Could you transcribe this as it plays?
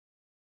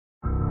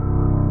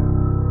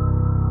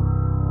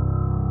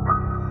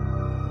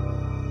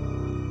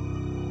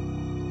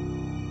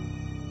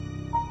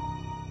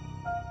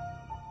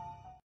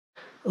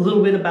A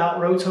little bit about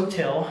Rhodes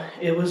Hotel.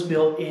 It was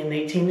built in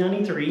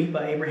 1893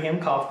 by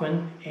Abraham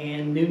Kaufman,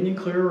 and Newton and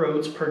Clara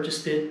Rhodes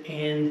purchased it,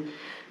 and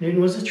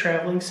Newton was a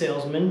traveling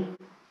salesman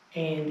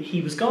and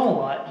he was gone a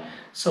lot.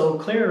 So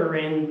Clara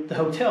ran the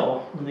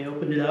hotel when they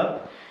opened it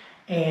up,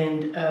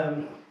 and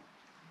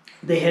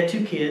they had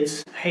 2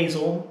 kids,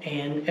 Hazel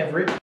and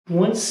Everett.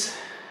 Once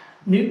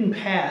Newton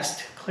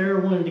passed,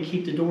 Clara wanted to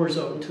keep the doors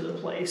open to the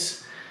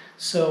place.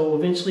 So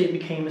eventually it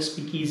became a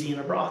speakeasy and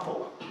a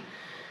brothel.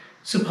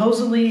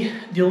 Supposedly,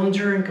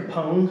 Dillinger and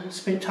Capone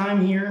spent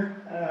time here.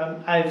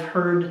 I've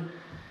heard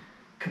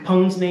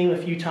Capone's name a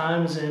few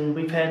times, and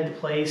we've had the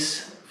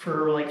place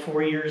for like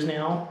 4 years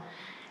now.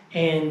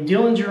 And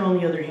Dillinger, on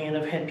the other hand,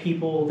 I've had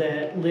people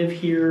that live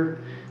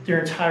here their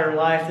entire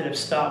life that have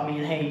stopped me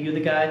and, hey, you're the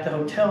guy at the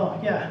hotel?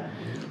 Yeah,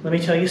 let me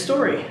tell you a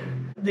story.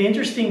 The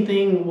interesting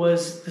thing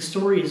was the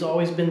story has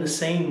always been the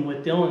same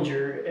with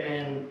Dillinger,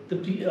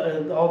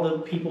 and all the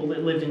people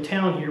that lived in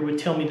town here would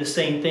tell me the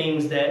same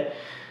things, that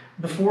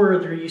before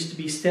there used to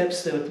be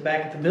steps at the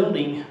back of the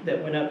building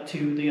that went up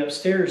to the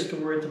upstairs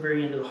door at the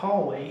very end of the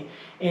hallway,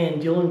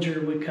 and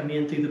Dillinger would come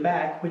in through the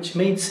back, which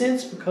made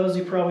sense because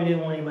he probably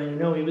didn't want anybody to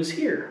know he was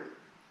here.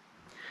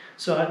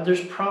 So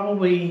there's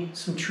probably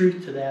some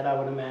truth to that, I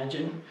would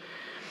imagine.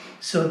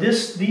 So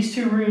these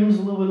 2 rooms,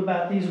 a little bit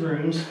about these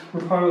rooms,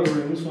 were parlor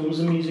rooms. One was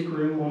a music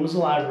room, one was a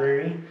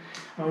library.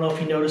 I don't know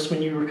if you noticed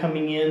when you were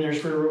coming in,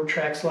 there's railroad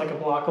tracks like a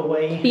block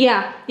away.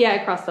 Yeah, I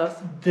crossed those.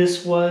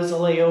 This was a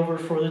layover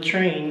for the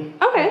train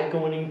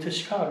going into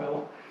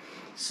Chicago.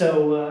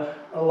 So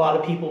a lot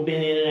of people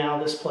been in and out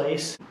of this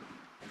place.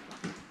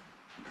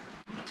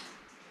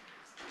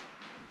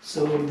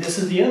 So this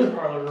is the other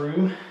parlor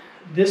room.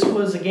 This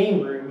was a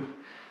game room.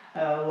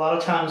 A lot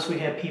of times we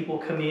have people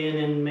come in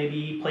and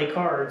maybe play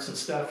cards and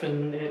stuff,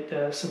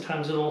 and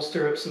sometimes it'll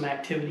stir up some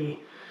activity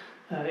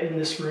in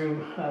this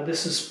room.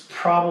 This is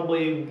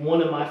probably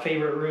one of my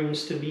favorite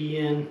rooms to be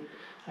in.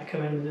 I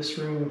come into this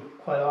room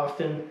quite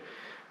often,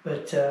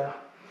 but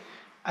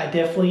I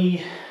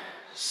definitely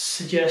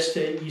suggest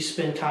that you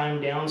spend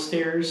time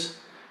downstairs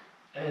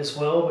as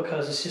well,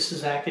 because it's just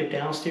as active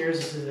downstairs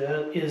as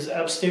it is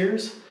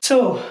upstairs.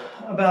 So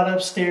about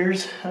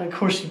upstairs, of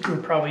course you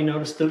can probably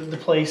notice the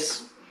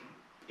place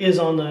is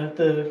on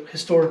the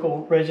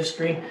historical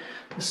registry.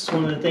 This is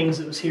one of the things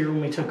that was here when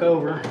we took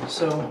over,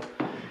 so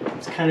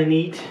it's kind of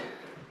neat.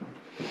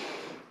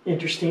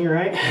 Interesting,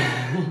 right?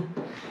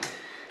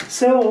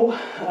 So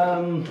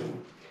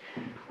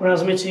when I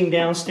was mentioning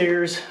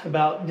downstairs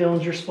about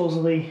Dillinger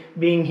supposedly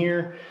being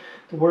here,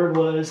 the word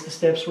was the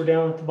steps were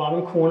down at the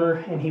bottom corner,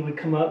 and he would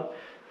come up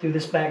through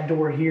this back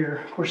door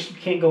here. Of course, you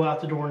can't go out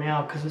the door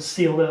now because it's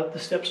sealed up. The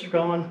steps are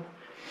gone.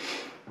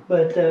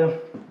 But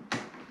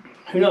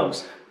who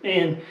knows?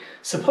 And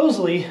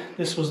supposedly,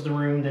 this was the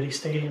room that he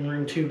stayed in,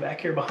 room 2 back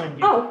here behind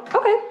you. Oh,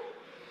 okay.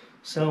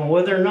 So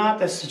whether or not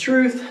that's the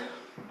truth,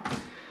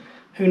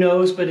 who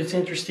knows? But it's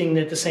interesting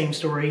that the same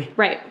story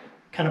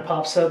kind of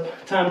pops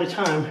up time to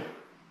time.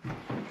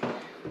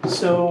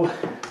 So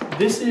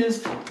this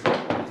is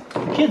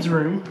the kids'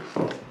 room.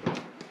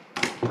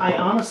 I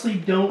honestly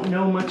don't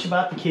know much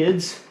about the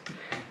kids,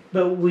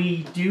 but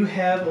we do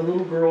have a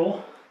little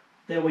girl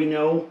that we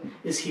know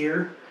is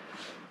here.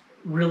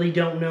 Really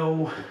don't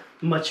know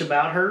much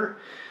about her,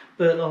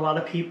 but a lot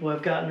of people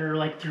have gotten her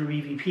like through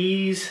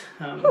EVPs.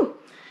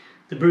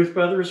 The Booth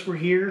brothers were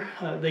here.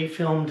 They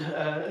filmed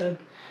a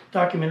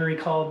documentary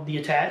called The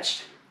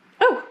Attached.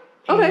 Oh,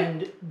 okay.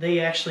 And they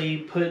actually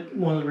put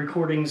one of the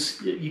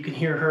recordings, you can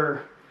hear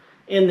her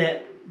in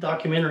that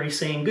documentary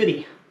saying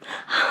goody.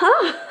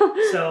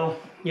 So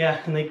yeah,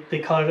 and they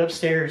caught it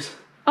upstairs.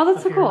 Oh,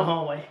 that's so cool. In the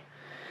hallway.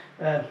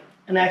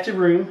 An active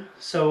room,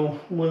 so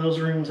one of those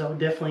rooms I would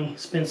definitely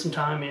spend some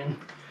time in.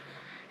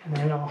 And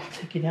then I'll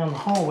take you down the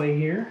hallway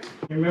here.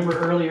 Remember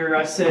earlier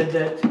I said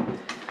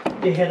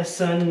that they had a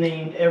son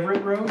named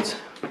Everett Rhodes?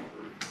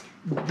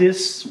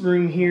 This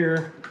room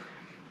here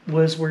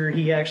was where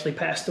he actually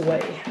passed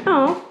away.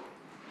 Oh.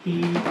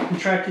 He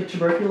contracted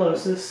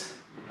tuberculosis,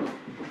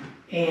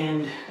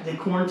 and they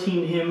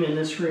quarantined him in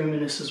this room,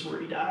 and this is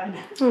where he died.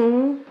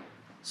 Mm-hmm.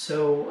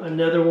 So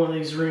another one of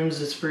these rooms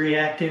that's very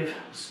active.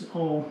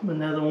 So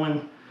another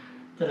one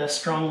that I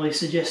strongly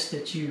suggest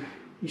that you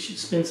should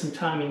spend some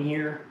time in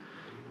here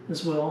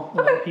as well. A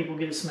lot of people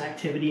get some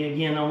activity.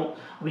 Again, I'll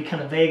be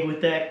kind of vague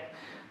with that,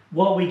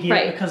 what we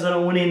get, because I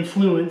don't want to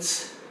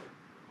influence,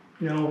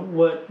 you know,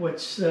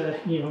 what's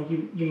you know,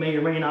 you may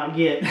or may not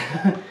get.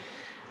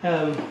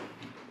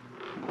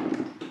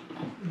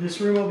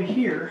 This room over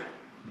here,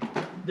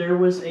 there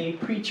was a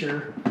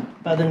preacher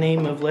by the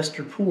name of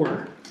Lester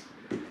Poor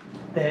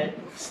that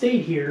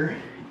stayed here,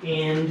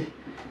 and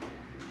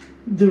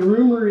the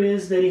rumor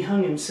is that he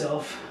hung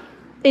himself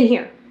in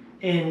here.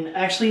 And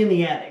actually in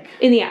the attic.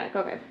 In the attic,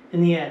 okay.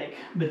 In the attic.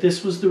 But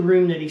this was the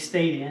room that he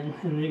stayed in.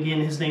 And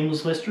again, his name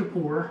was Lester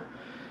Poor.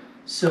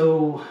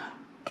 So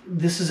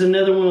this is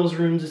another one of those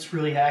rooms that's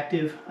really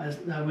active.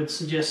 I would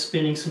suggest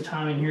spending some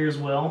time in here as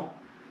well.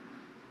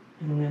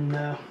 And then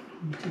let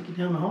me take you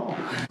down the hall.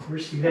 Of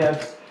course, you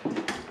have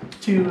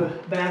 2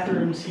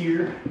 bathrooms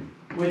here,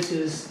 which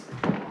is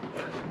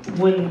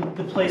when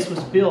the place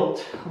was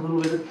built, a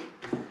little bit,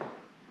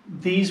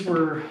 these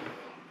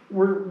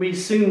we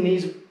assume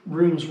these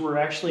rooms were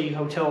actually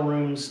hotel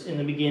rooms in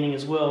the beginning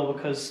as well,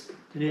 because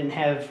they didn't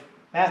have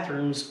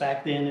bathrooms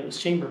back then. It was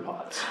chamber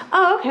pots.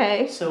 Oh,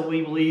 okay. So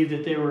we believe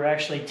that there were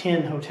actually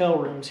 10 hotel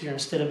rooms here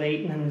instead of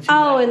 8, and then the 2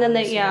 Oh, and then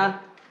bathrooms. yeah.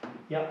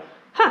 Yep.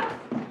 Huh.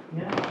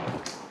 Yeah.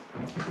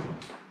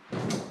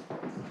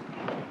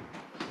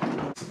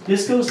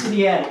 This goes to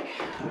the attic.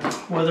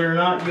 Whether or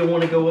not you'll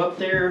want to go up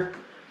there,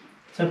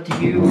 it's up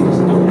to you. It's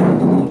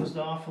closed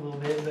off a little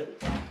bit,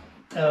 but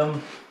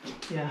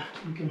yeah,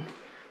 you can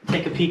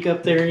take a peek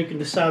up there. You can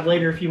decide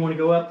later if you want to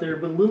go up there.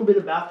 But a little bit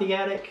about the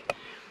attic.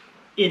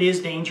 It is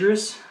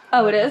dangerous.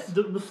 Oh, it is?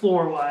 The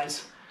floor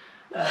wise.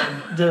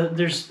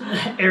 There's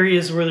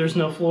areas where there's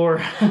no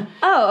floor.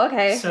 Oh,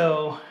 okay.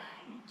 So,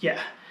 yeah.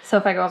 So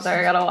if I go up there,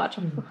 I gotta watch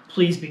them.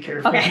 Please be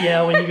careful. Okay.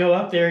 Yeah, when you go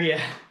up there,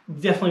 yeah,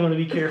 definitely want to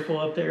be careful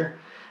up there.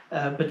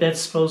 But that's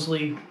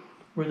supposedly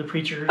where the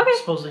preacher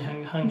supposedly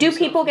hung Do himself.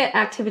 people get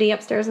activity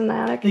upstairs in the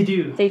attic? They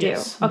do. They do.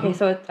 Yes. Okay,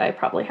 so I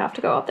probably have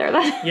to go up there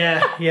then.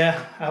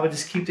 Yeah. I would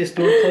just keep this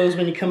door closed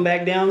when you come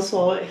back down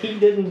so he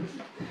didn't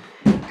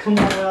come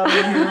right out of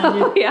here on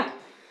you. Yeah.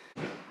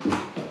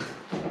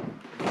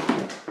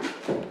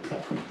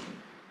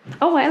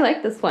 Oh, I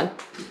like this one.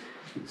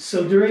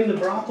 So during the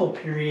brothel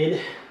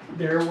period,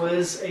 there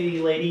was a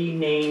lady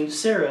named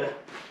Sarah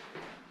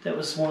that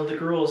was one of the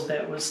girls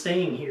that was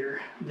staying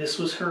here. This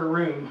was her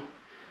room.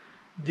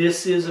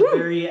 This is a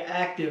very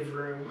active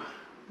room.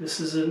 This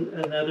is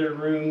another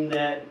room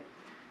that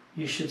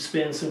you should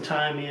spend some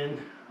time in.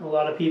 A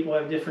lot of people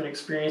have different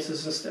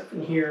experiences and stuff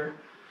in here.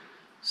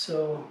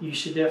 So you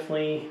should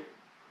definitely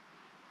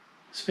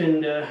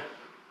spend a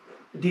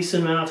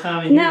decent amount of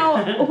time in here.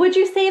 Now, would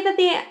you say that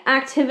the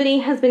activity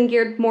has been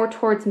geared more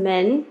towards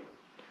men?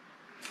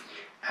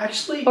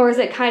 Actually, or is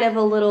it kind of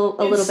a little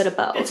bit of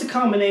both? It's a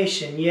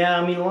combination. Yeah,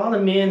 I mean, a lot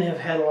of men have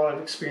had a lot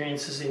of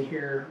experiences in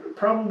here.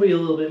 Probably a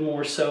little bit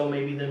more so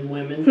maybe than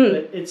women,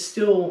 but it's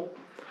still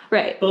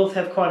right. Both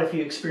have quite a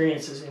few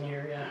experiences in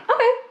here. Yeah.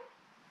 Okay.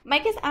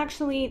 Mike is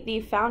actually the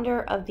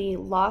founder of the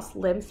Lost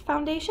Limbs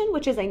Foundation,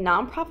 which is a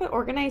nonprofit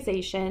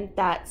organization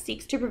that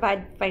seeks to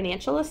provide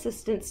financial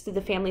assistance to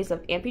the families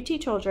of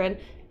amputee children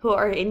who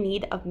are in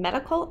need of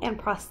medical and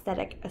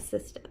prosthetic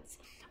assistance.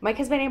 Mike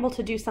has been able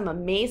to do some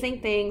amazing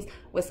things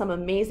with some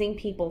amazing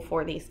people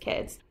for these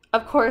kids.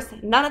 Of course,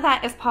 none of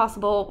that is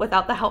possible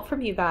without the help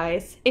from you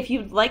guys. If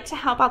you'd like to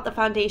help out the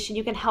foundation,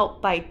 you can help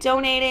by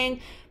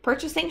donating,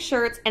 purchasing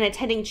shirts, and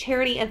attending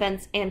charity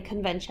events and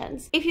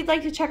conventions. If you'd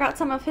like to check out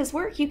some of his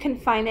work, you can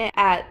find it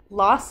at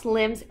Lost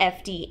Limbs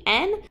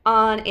FDN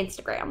on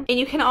Instagram. And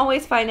you can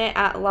always find it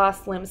at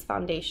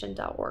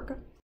lostlimbsfoundation.org.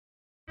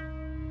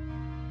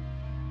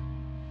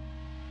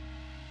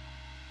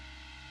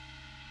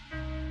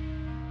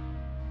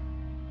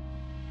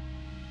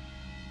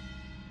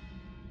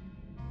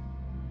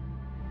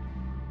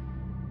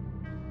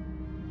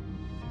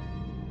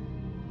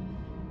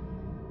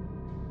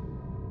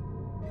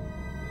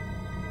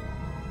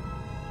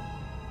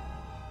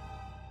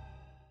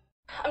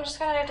 I'm just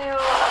gonna do a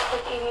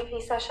quick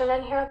EVP session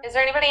in here. Is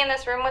there anybody in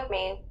this room with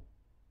me?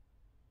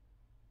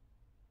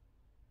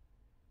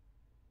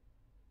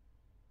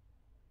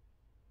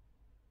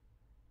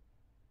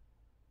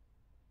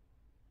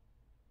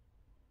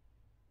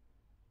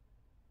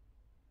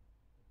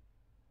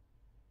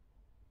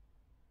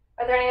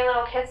 Are there any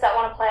little kids that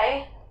want to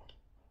play?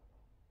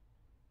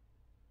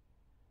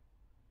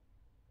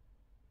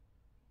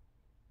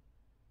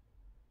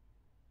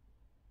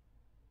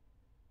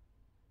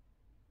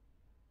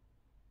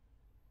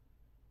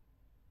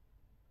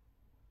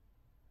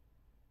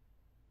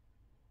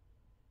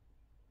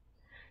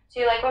 Do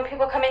you like when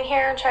people come in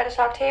here and try to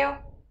talk to you?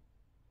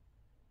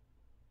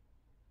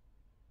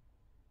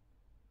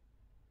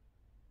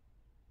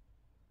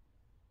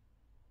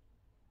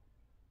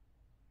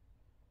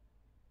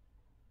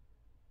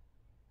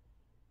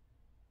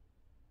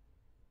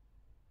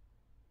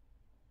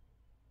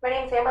 My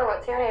name's Amber.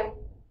 What's your name?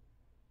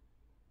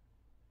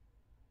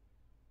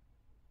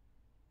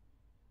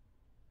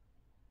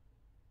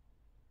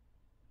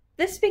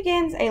 This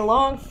begins a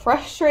long,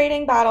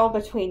 frustrating battle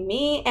between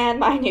me and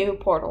my new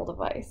portal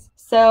device.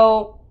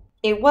 So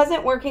it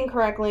wasn't working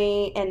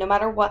correctly, and no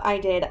matter what I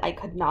did, I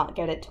could not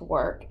get it to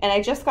work. And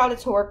I just got it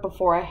to work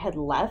before I had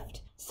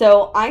left.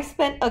 So I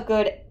spent a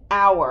good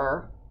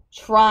hour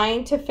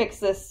trying to fix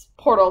this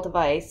portal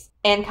device,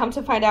 and come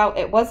to find out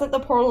it wasn't the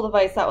portal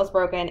device that was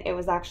broken, it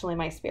was actually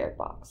my spirit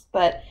box.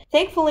 But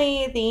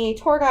thankfully, the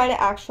tour guide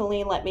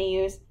actually let me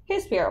use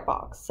his spirit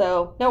box,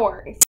 so no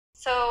worries.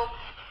 So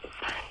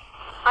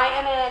I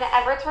am in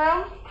Everett's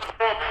room.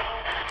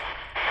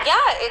 Yeah,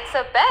 it's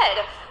a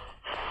bed.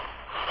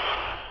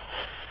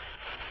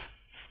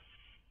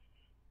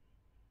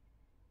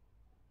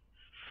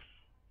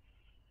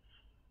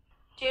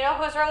 Do you know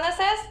whose room this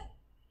is?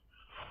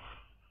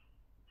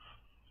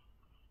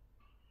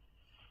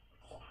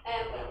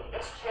 And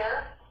this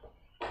chair.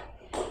 And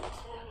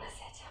that's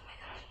it. Oh my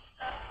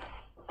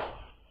gosh.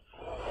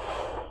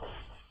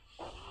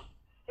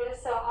 It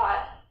is so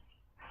hot.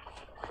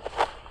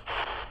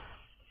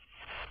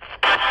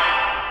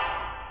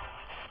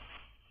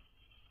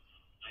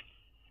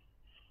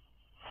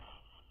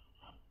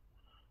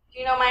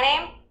 my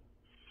name?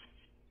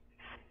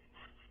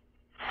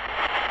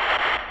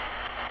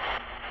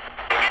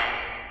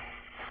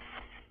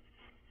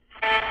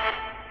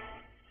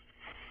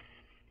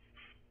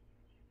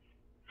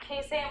 Can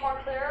you say it more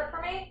clearer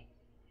for me?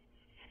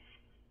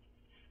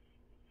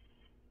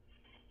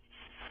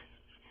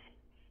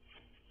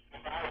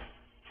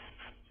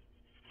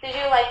 Did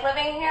you like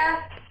living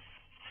here?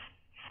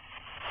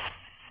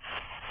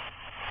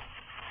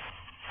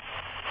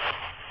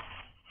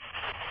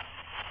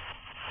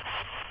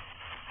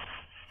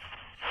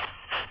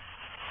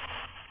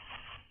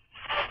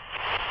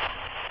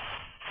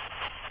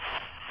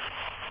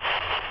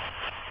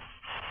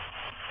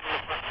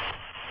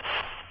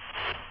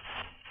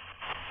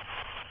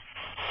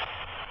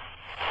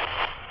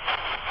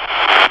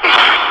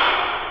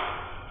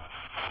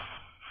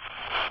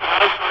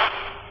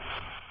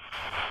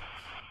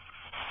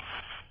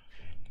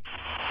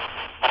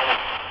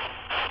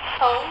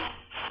 Home?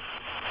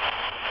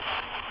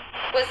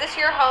 Was this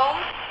your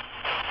home?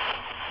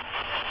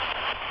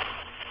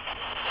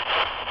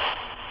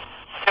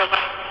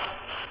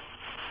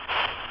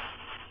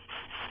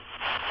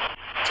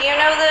 Do you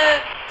know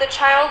the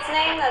child's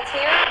name that's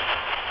here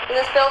in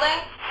this building?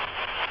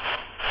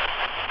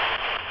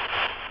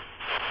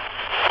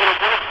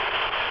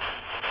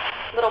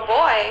 Little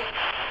boy?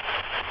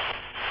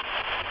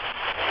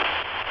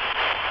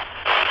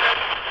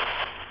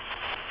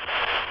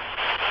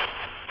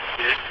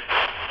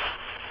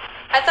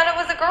 I thought it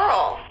was a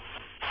girl.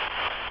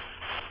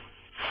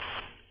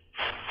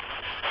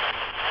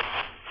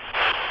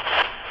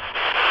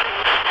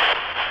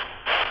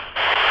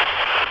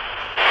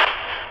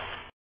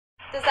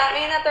 Does that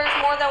mean that there's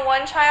more than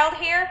one child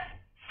here?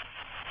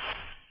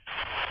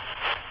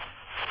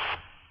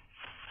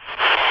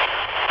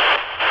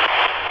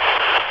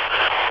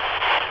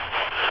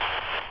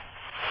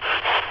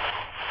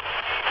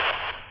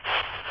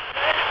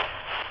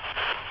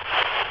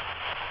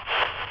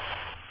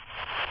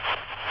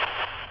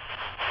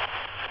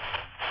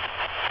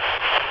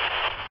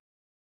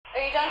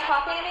 Are you done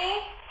talking to me?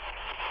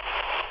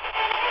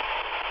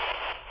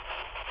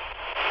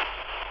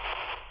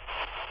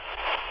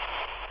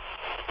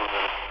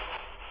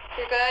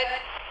 You're good?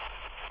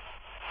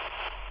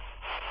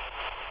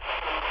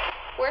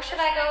 Where should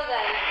I go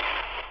then?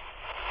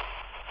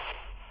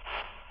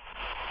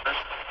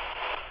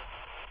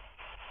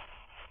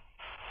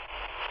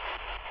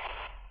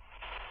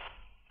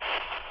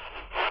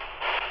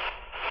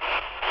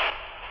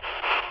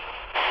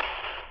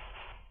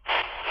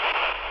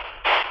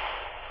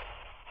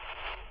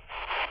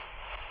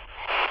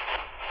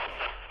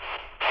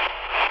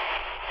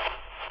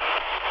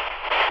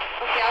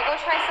 Okay, I'll go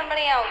try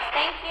somebody else.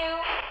 Thank you.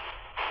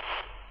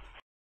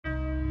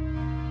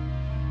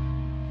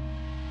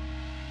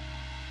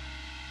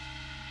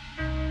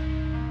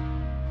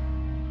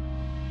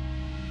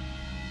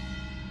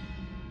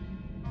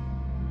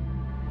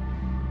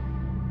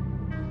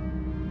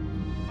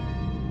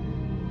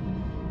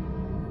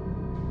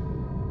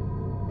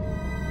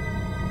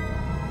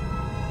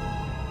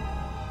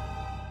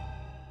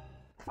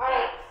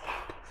 Alright.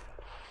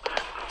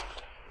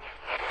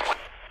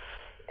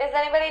 Is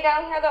anybody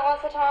down here that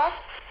wants to talk?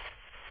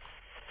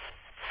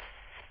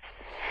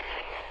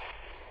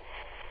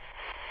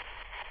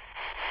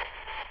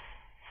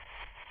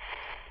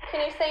 Can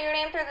you say your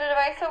name through the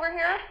device over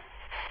here?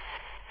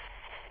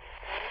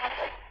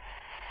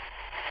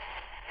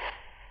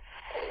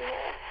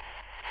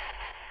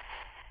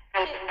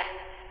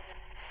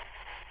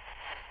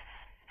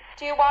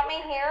 Do you want me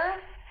here?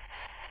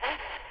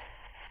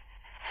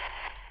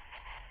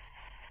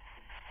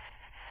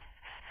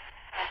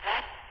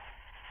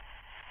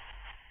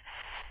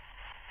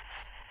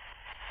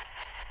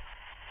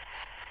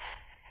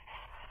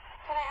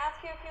 Can I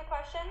ask you a few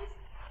questions?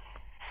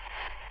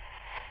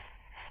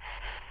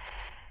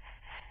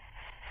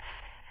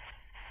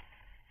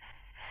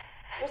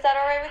 Was that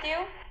all right with you?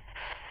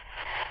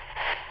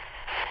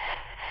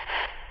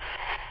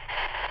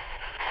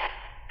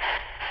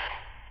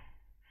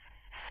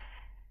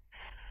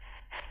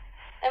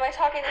 Am I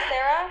talking to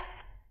Sarah?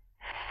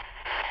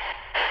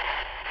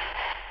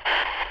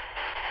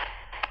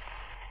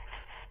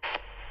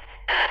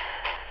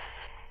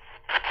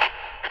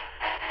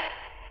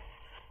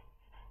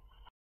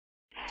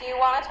 Do you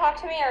want to talk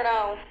to me or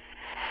no?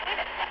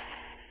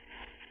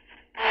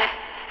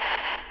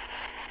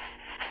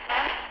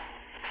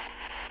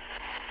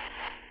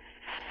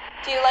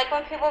 Do you like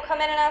when people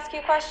come in and ask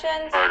you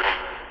questions?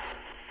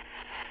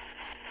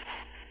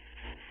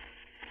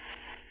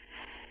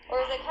 Or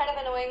is it kind of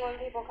annoying when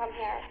people come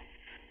here?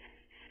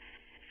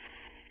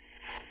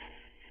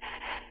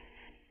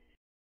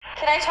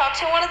 Can I talk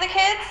to one of the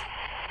kids?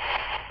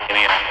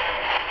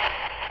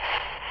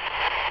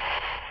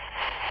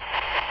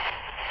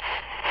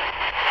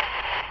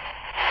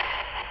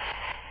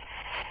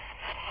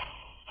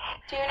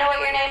 Do you know what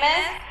your name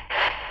is?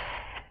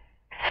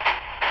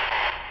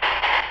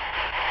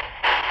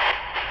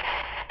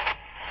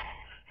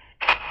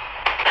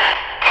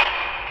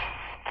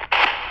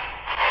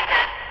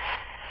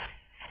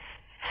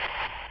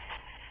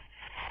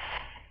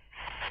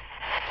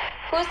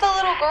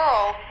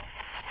 girl.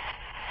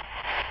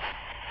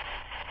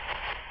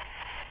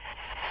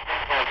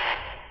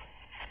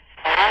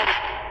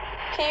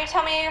 Can you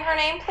tell me her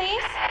name,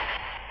 please?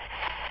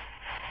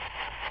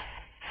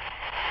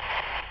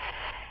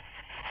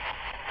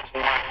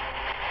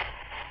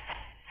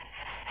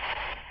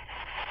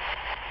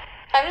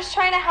 I'm just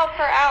trying to help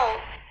her out.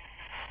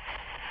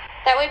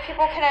 That way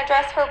people can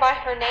address her by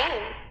her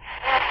name.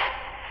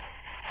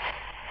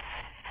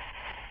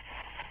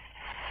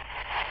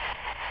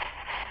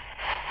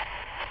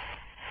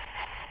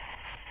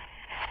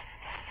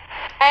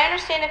 I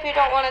understand if you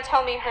don't want to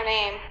tell me her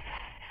name.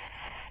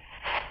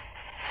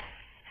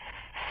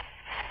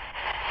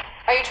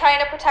 Are you trying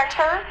to protect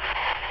her?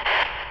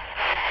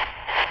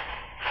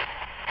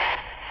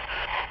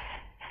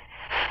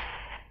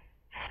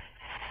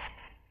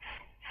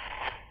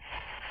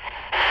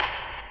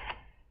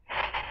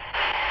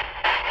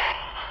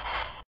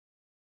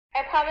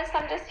 I promise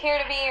I'm just here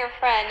to be your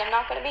friend. I'm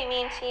not going to be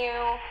mean to you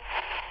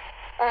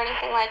or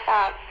anything like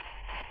that.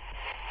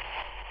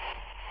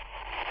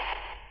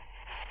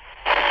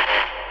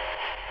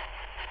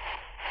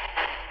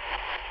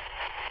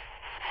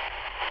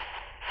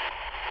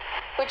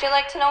 Would you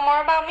like to know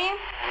more about me?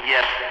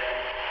 Yes.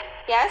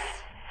 Yes?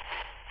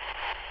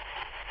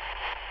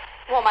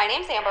 Well, my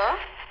name's Amber.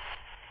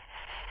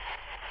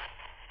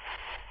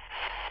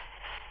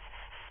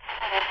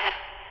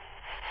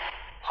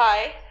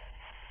 Hi.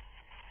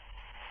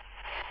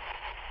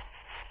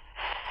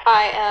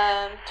 I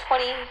am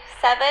 27.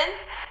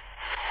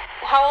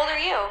 How old are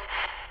you?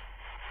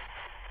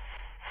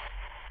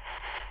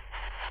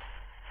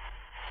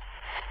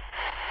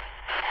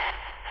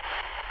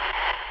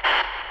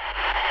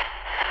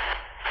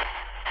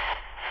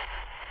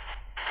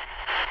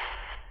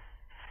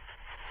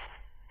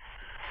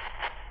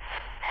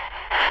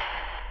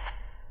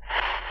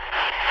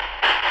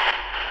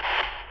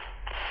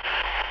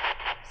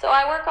 So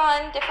I work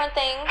on different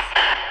things,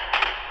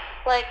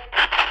 like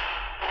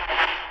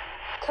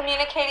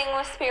communicating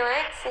with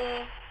spirits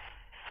and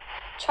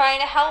trying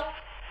to help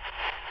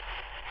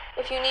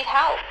if you need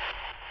help.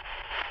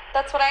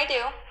 That's what I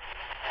do.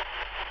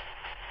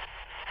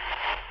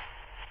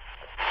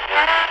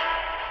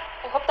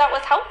 I hope that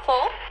was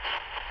helpful.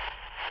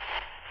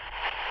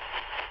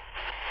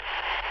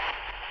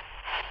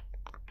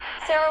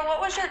 Sarah,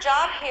 what was your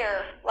job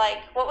here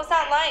like? What was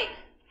that like?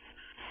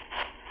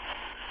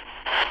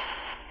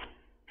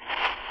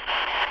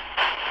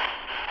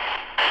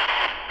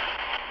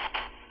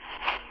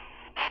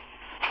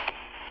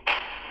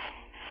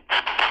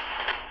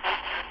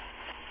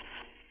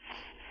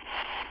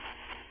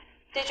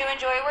 Did you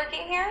enjoy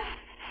working here?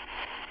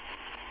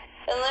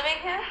 And living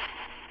here?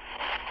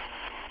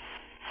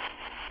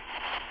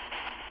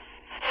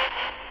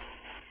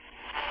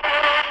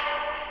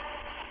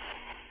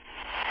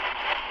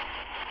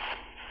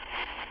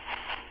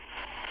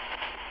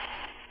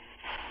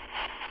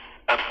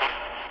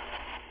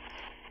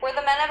 Were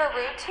the men ever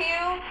rude to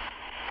you?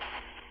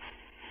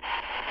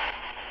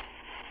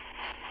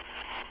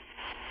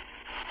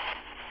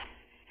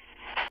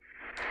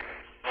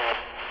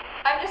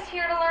 I'm just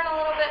here to learn a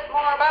little bit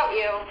more about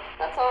you,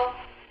 that's all.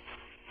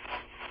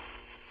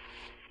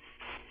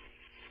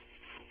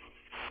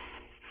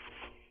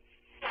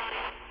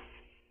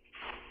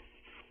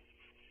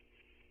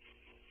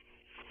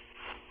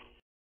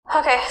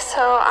 Okay,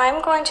 so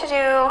I'm going to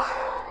do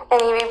an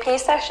EVP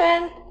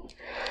session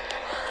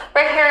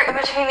right here in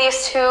between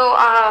these two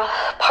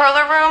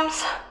parlor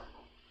rooms.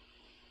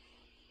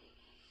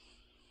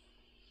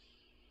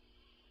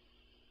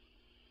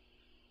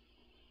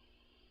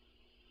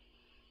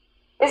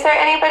 Is there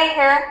anybody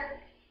here?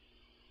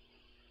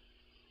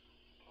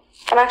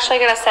 I'm actually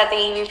going to set the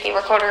EVP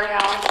recorder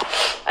down.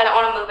 I don't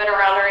want to move it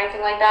around or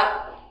anything like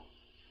that.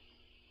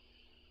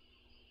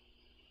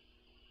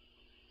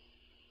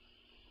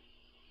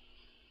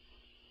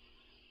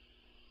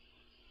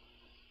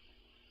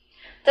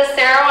 Does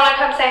Sarah want to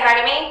come say hi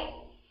to me?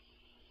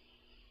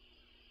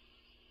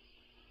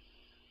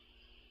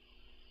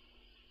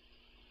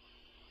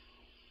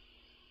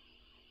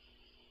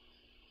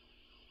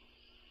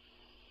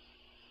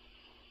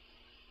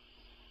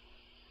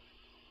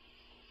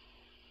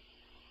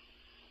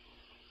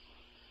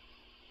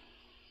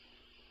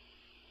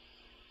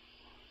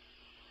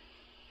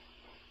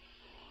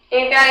 Are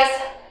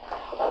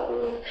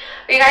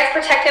you guys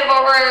protective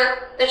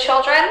over the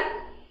children?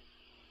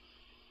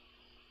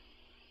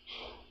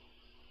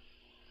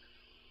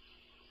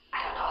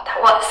 I don't know what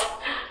that was.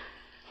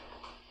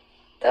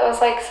 That was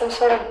like some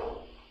sort of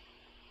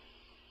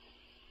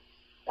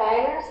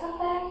bag or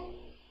something?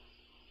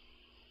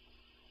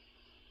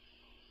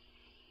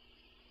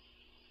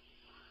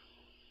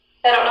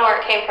 I don't know where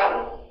it came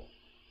from.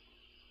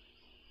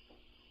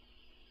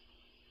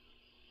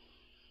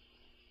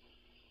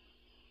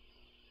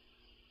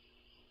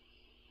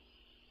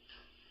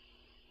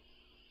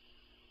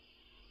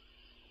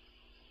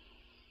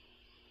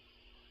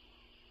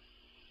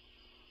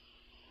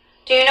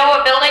 Do you know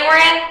what building we're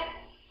in?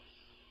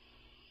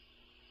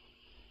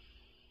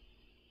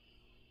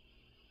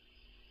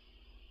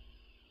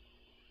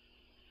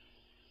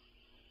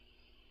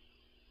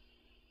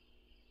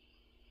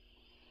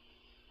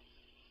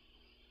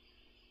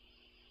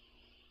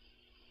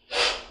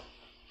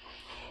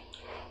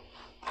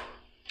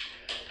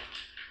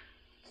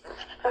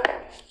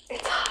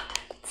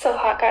 so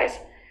hot, guys.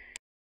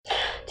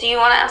 Do you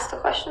want to ask the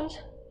questions?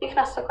 You can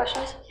ask the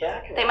questions. Yeah,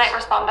 I can. They might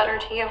respond better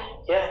to you.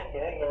 Yeah, you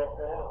never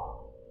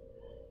know.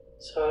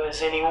 So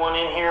is anyone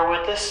in here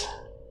with us?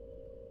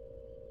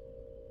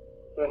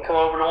 You can come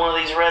over to one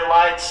of these red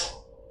lights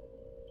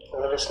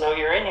and let us know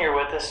you're in here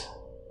with us.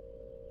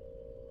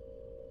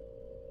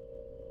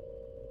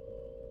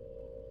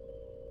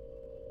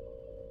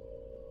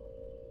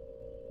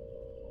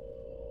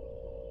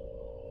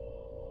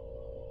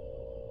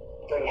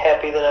 Are you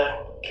happy that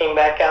I came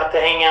back out to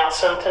hang out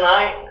some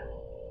tonight?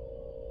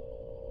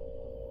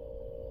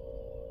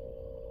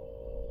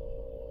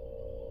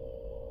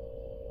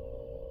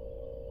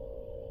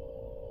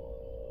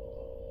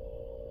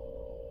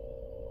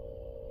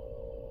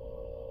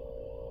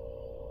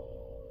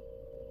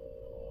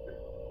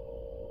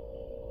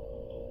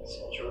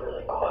 Seems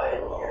really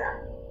quiet in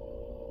here.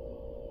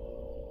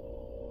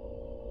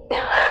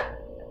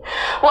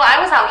 Well, I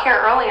was out here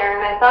earlier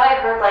and I thought I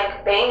heard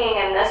like banging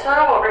in this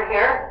room over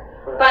here,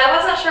 but I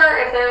wasn't sure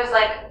if there was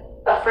like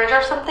a fridge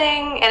or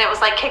something and it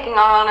was like kicking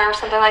on or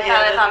something like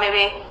that. I thought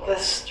maybe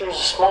there's a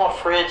small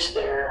fridge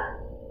there,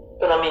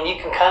 but I mean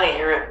you can kind of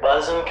hear it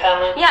buzzing,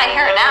 kind of. Yeah, I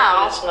hear it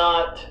now. But it's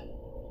not.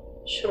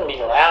 It shouldn't be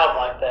loud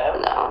like that.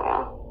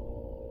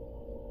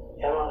 No,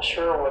 yeah. I'm not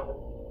sure what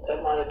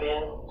that might have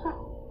been.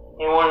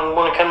 Anyone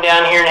want to come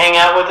down here and hang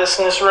out with us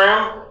in this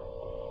room?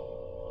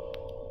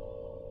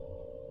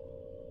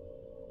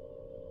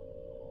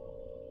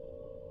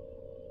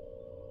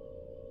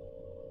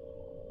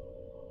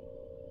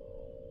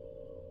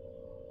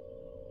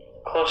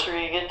 The closer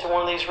you get to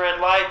one of these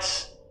red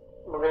lights,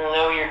 we're going to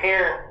know you're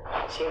here.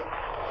 See,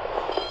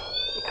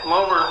 you come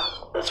over,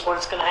 that's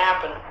what's going to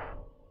happen.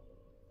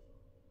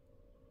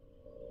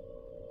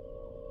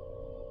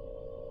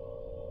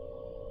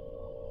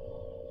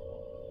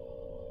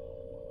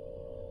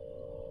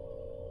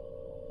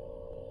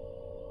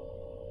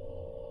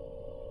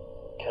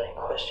 Got any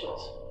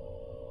questions?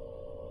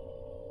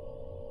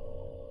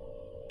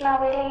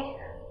 not really.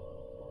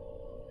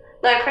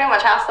 No, I pretty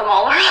much asked them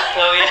all already.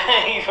 Oh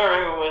yeah, you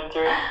already went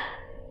through.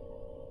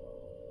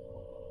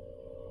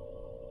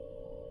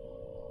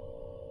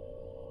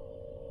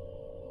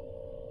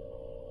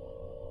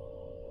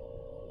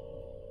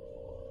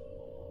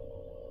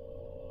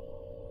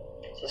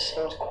 It just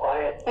seems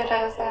quiet. It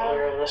does, yeah.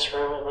 Here in this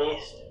room, at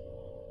least.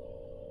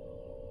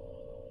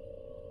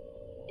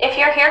 If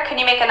you're here, can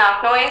you make a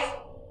knock noise?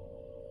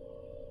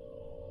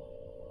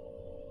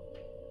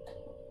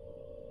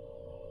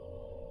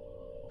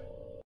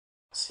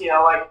 See, I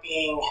like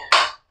being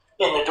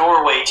in the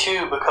doorway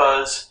too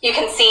because You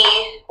can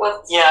see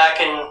what's... yeah, I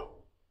can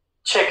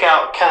check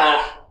out, kind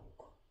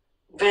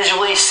of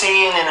visually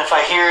see, and then if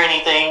I hear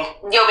anything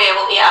You'll be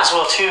able, yeah. as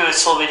well too,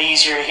 it's a little bit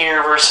easier to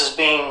hear versus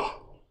being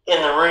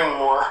in the room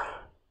more.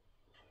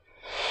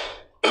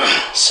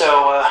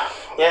 So,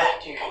 yeah,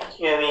 do you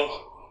have any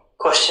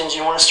questions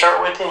you want to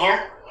start with in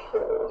here?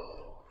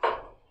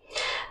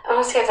 I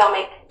want to see if they'll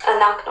make a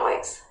knock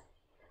noise.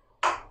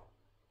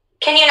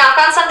 Can you knock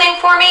on something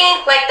for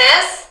me, like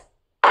this?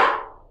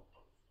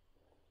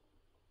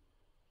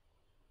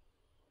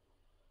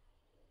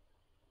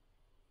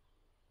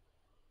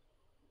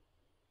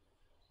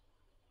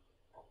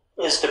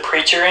 Is the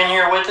preacher in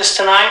here with us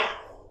tonight?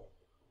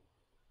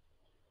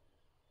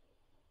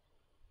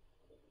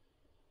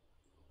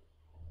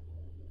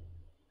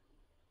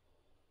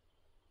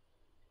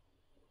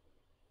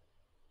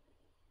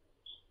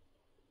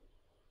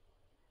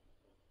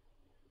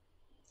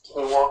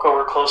 Can you walk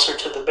over closer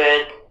to the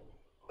bed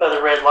by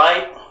the red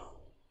light?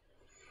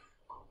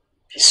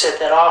 If you set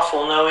that off,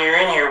 we'll know you're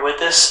in here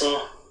with us, and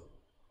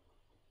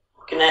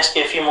we can ask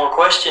you a few more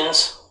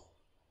questions.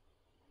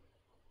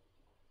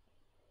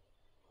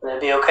 Would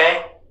that be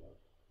okay?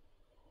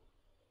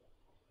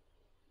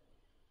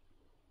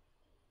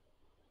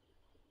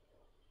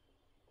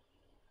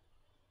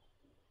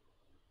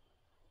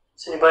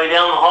 Is anybody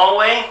down the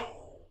hallway?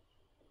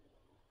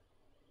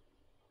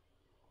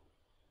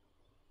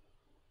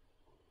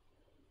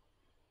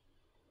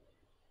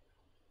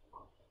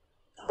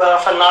 How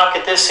about if I knock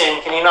at this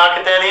end? Can you knock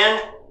at that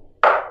end?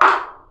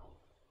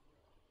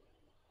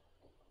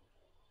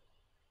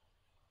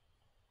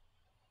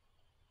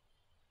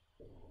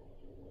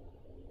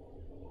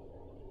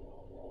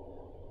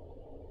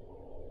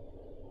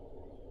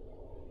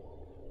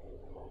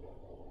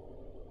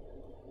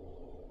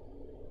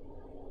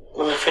 I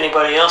wonder if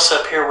anybody else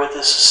up here with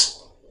us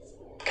is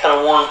kind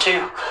of warm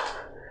too.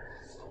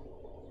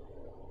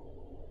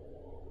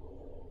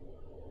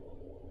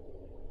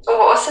 What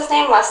was his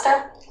name?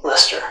 Lester?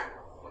 Lester.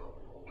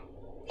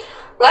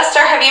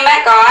 Lester, have you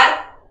met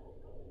God?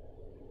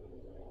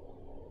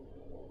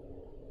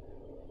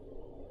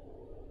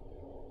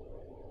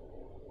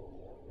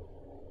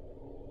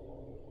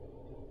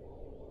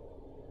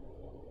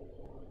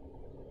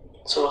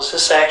 So is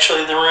this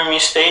actually the room you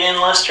stayed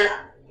in, Lester?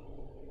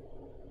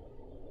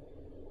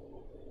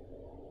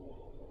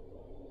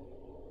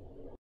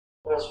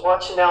 I was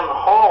watching down the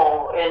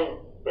hall and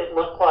it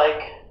looked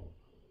like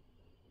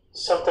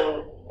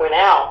something went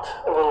out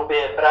a little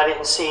bit, but I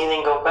didn't see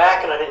anything go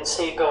back, and I didn't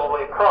see it go all the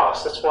way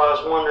across. That's why I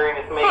was wondering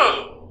if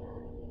maybe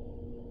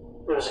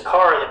there was a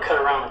car that cut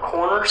around the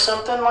corner or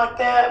something like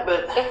that.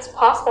 But it's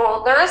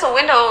possible. There is a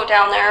window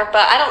down there,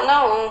 but I don't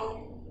know.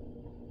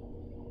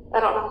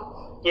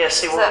 Yeah,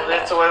 see,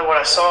 that's the way what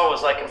I saw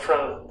was like in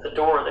front of the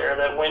door there,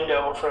 that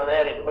window in front of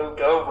that, it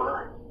moved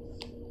over.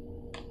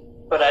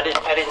 But I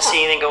didn't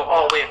see anything go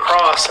all the way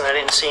across, and I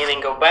didn't see anything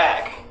go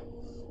back.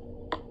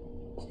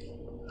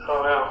 I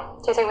don't know.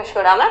 Do you think we should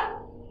go down there?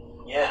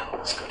 Yeah,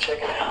 let's go check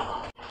it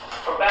out.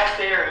 From back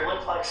there, it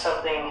looked like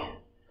something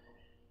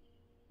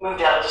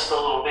moved out just a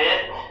little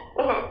bit,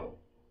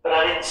 but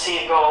I didn't see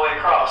it go all the way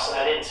across, and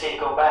I didn't see it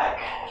go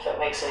back, if that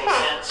makes any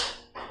sense.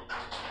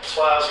 That's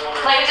why I was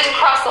wondering. Like it didn't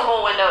cross the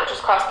whole window, it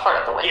just crossed part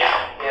of the window.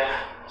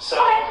 Yeah. So,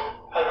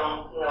 I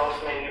don't know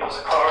if maybe it was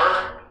a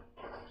car.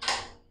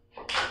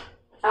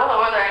 I don't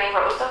know, are there any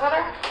roads over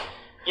there?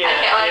 Yeah,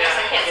 I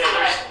can't see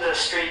there's the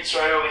streets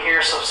right over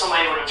here, so if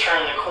somebody would have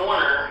turned the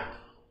corner,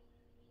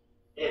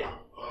 it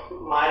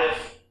might have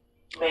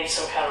made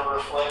some kind of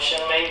reflection,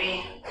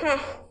 maybe.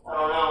 I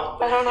don't know.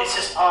 But it's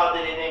just odd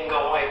that it didn't go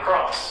all the way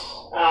across.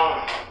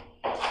 Yeah.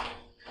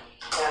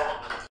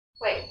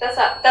 Wait, that's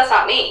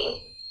not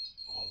me.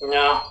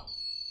 No.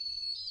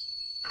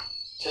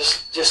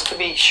 Just to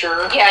be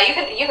sure. Yeah, you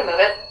can move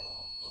it.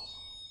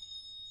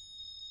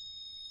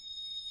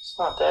 It's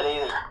not that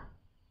either.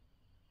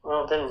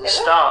 Well, then it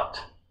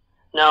stopped.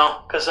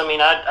 No, because I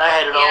mean, I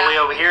had it all the way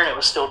over here and it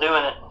was still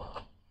doing it.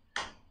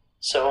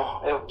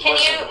 So it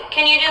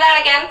Can you do that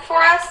again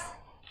for us?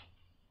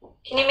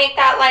 Can you make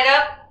that light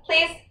up,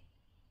 please?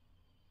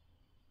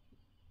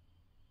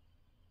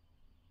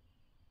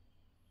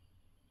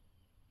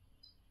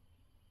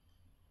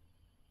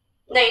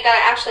 No, you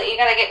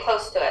gotta get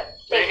close to it.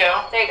 There you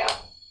go. There you go.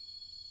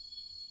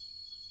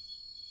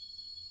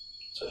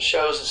 So it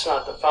shows it's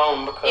not the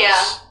phone because...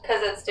 Yeah,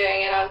 because it's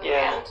doing it on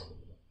command.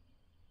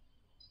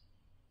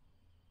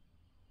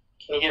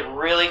 Can you get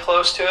really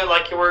close to it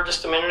like you were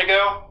just a minute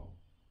ago?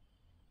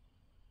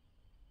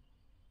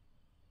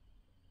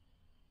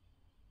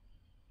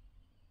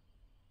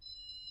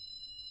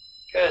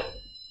 Good.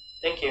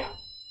 Thank you.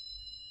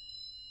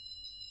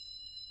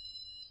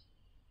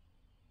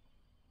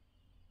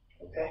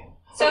 Okay.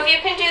 So if you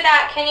can do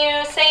that, can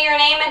you say your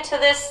name into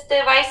this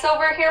device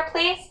over here,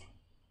 please?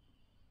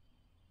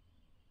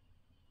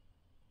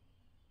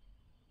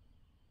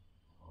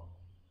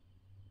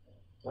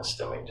 My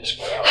stomach just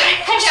growled.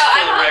 I know,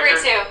 I'm hungry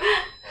too.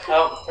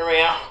 Oh, here we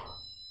go.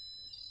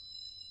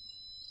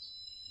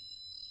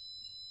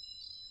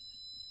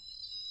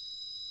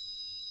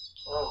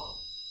 Oh.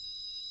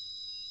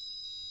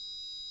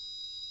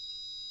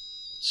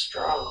 It's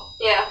strong.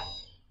 Yeah.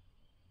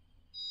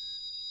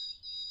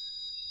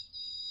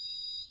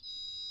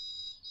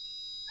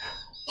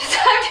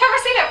 I've never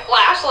seen it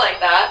flash like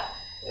that.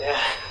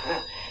 Yeah.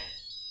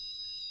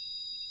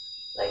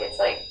 Like it's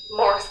like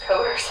Morse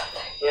code or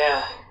something.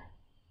 Yeah.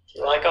 Do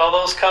you like all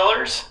those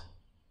colors?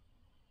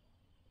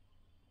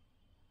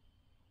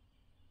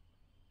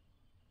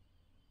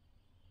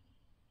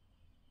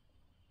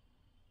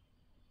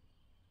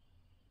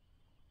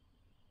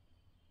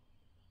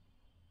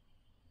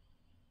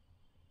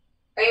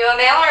 Are you a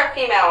male or a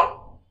female?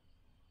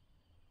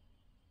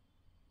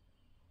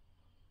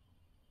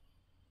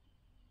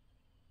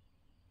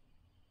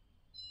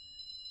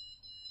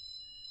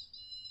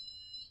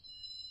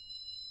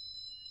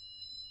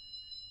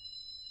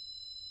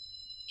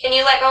 Can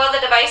you let go of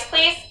the device,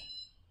 please?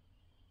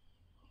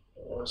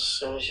 As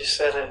soon as you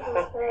said it.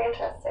 That's very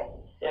interesting.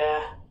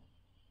 Yeah.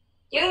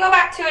 You can go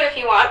back to it if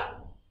you want.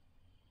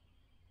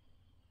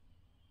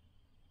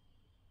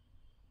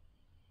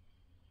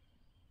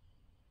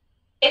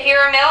 If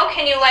you're a male,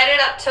 can you light it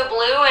up to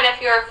blue? And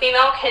if you're a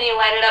female, can you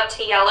light it up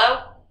to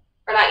yellow?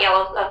 Or not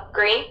yellow,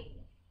 green?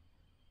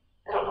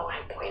 I don't know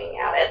why I'm pointing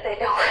at it. They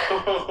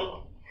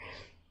don't.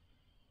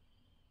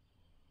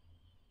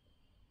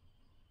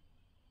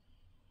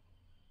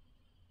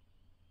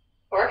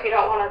 Or if you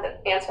don't want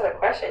to answer the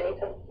question, you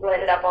can light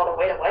it up all the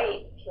way to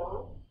white if you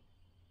want.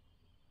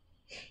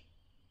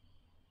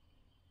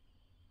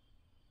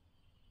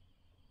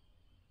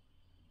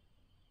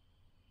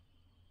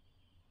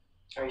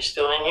 Are you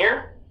still in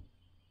here?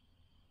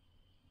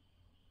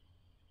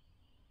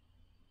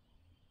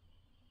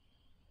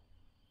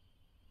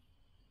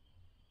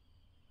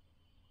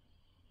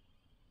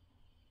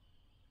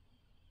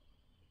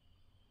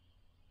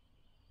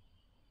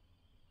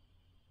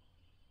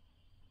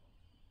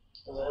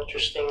 It was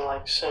interesting,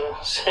 like, soon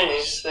as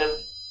you said...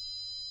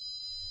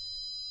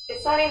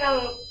 It's not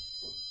even...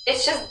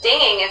 It's just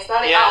dinging. It's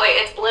not even... Yeah. Oh, wait,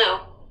 it's blue.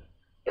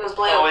 It was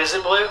blue. Oh, is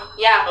it blue?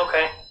 Yeah.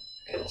 Okay.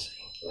 Couldn't see.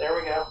 There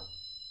we go.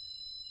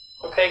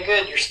 Okay,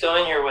 good. You're still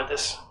in here with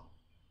us.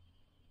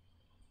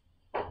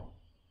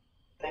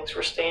 Thanks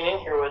for staying in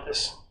here with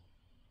us.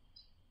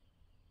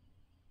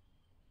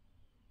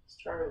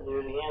 Started to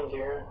do the end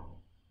here.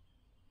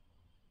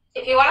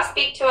 If you want to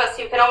speak to us,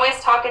 you can always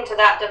talk into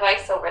that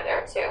device over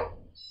there, too.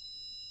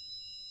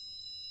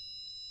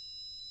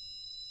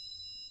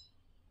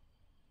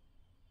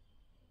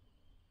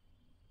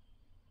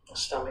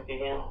 stomach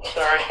again.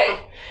 Sorry. Okay.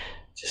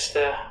 Just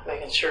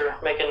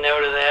making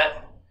note of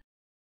that.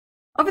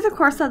 Over the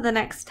course of the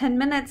next 10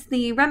 minutes,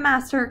 the REM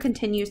master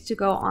continues to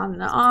go on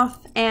and off,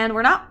 and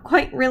we're not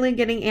quite really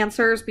getting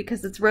answers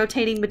because it's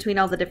rotating between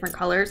all the different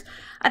colors.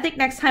 I think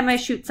next time I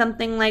shoot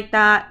something like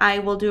that, I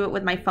will do it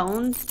with my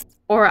phone,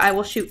 or I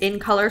will shoot in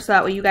color so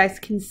that way you guys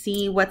can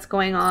see what's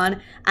going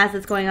on as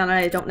it's going on, and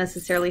I don't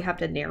necessarily have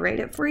to narrate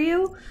it for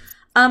you.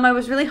 I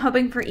was really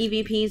hoping for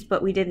EVPs,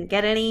 but we didn't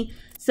get any.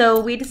 So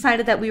we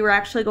decided that we were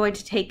actually going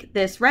to take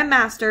this REM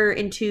master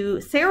into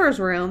Sarah's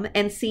room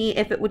and see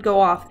if it would go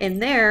off in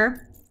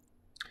there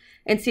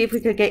and see if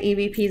we could get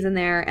EVPs in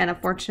there. And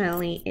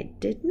unfortunately, it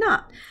did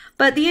not.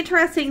 But the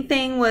interesting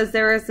thing was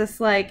there was this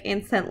like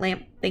incense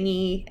lamp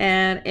thingy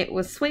and it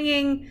was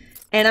swinging.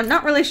 And I'm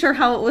not really sure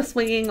how it was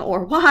swinging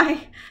or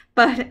why,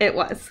 but it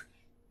was.